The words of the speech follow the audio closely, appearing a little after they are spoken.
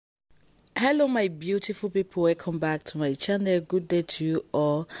Hello my beautiful people, welcome back to my channel. Good day to you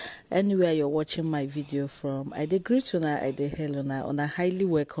all anywhere you're watching my video from. I did greet you now, I did hello now, and I highly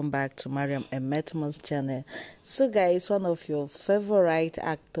welcome back to Mariam and Metman's channel. So guys, one of your favorite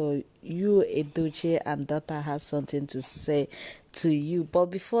actor, you Edochie and daughter, has something to say to you. But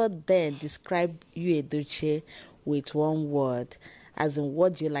before then, describe you Edochie with one word, as in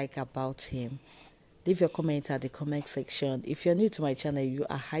what do you like about him. Leave your comments at the comment section. If you're new to my channel, you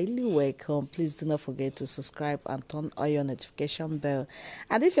are highly welcome. Please do not forget to subscribe and turn on your notification bell.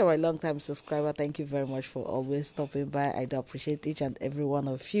 And if you're a long time subscriber, thank you very much for always stopping by. I do appreciate each and every one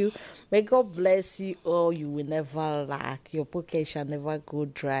of you. May God bless you all. You will never lack. Your pocket shall never go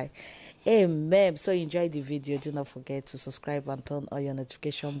dry. Amen. So enjoy the video. Do not forget to subscribe and turn on your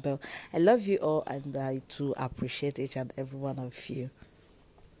notification bell. I love you all, and I too appreciate each and every one of you.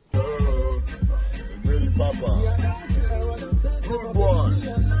 Really, Papa. Good boy.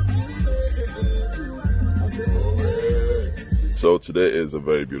 So today is a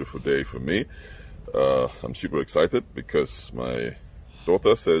very beautiful day for me. I'm super excited because my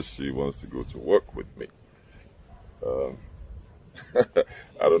daughter says she wants to go to work with me. I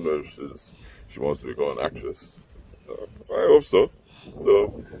don't know if she wants to become an actress. I hope so.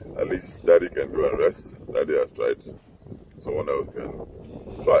 So at least Daddy can go and rest. Daddy has tried. Someone else can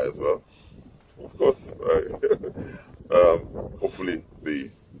try as well. Of course, hopefully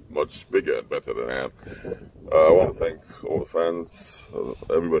be much bigger and better than I am. I want to thank all the fans,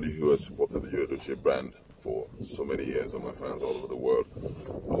 everybody who has supported the Edochie brand for so many years, all my fans all over the world.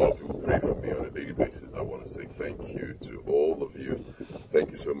 A lot of people pray for me on a daily basis. I want to say thank you to all of you. Thank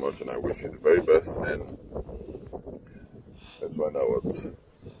you so much, and I wish you the very best. And let's find out what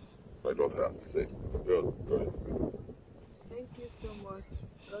my daughter has to say. Go ahead. Thank you so much.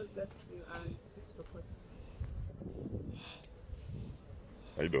 God bless you and support.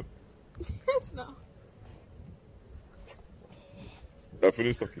 How you doing? Yes, now. I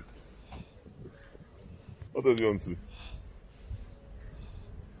finished talking. What does you want to do?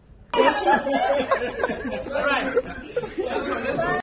 Alright.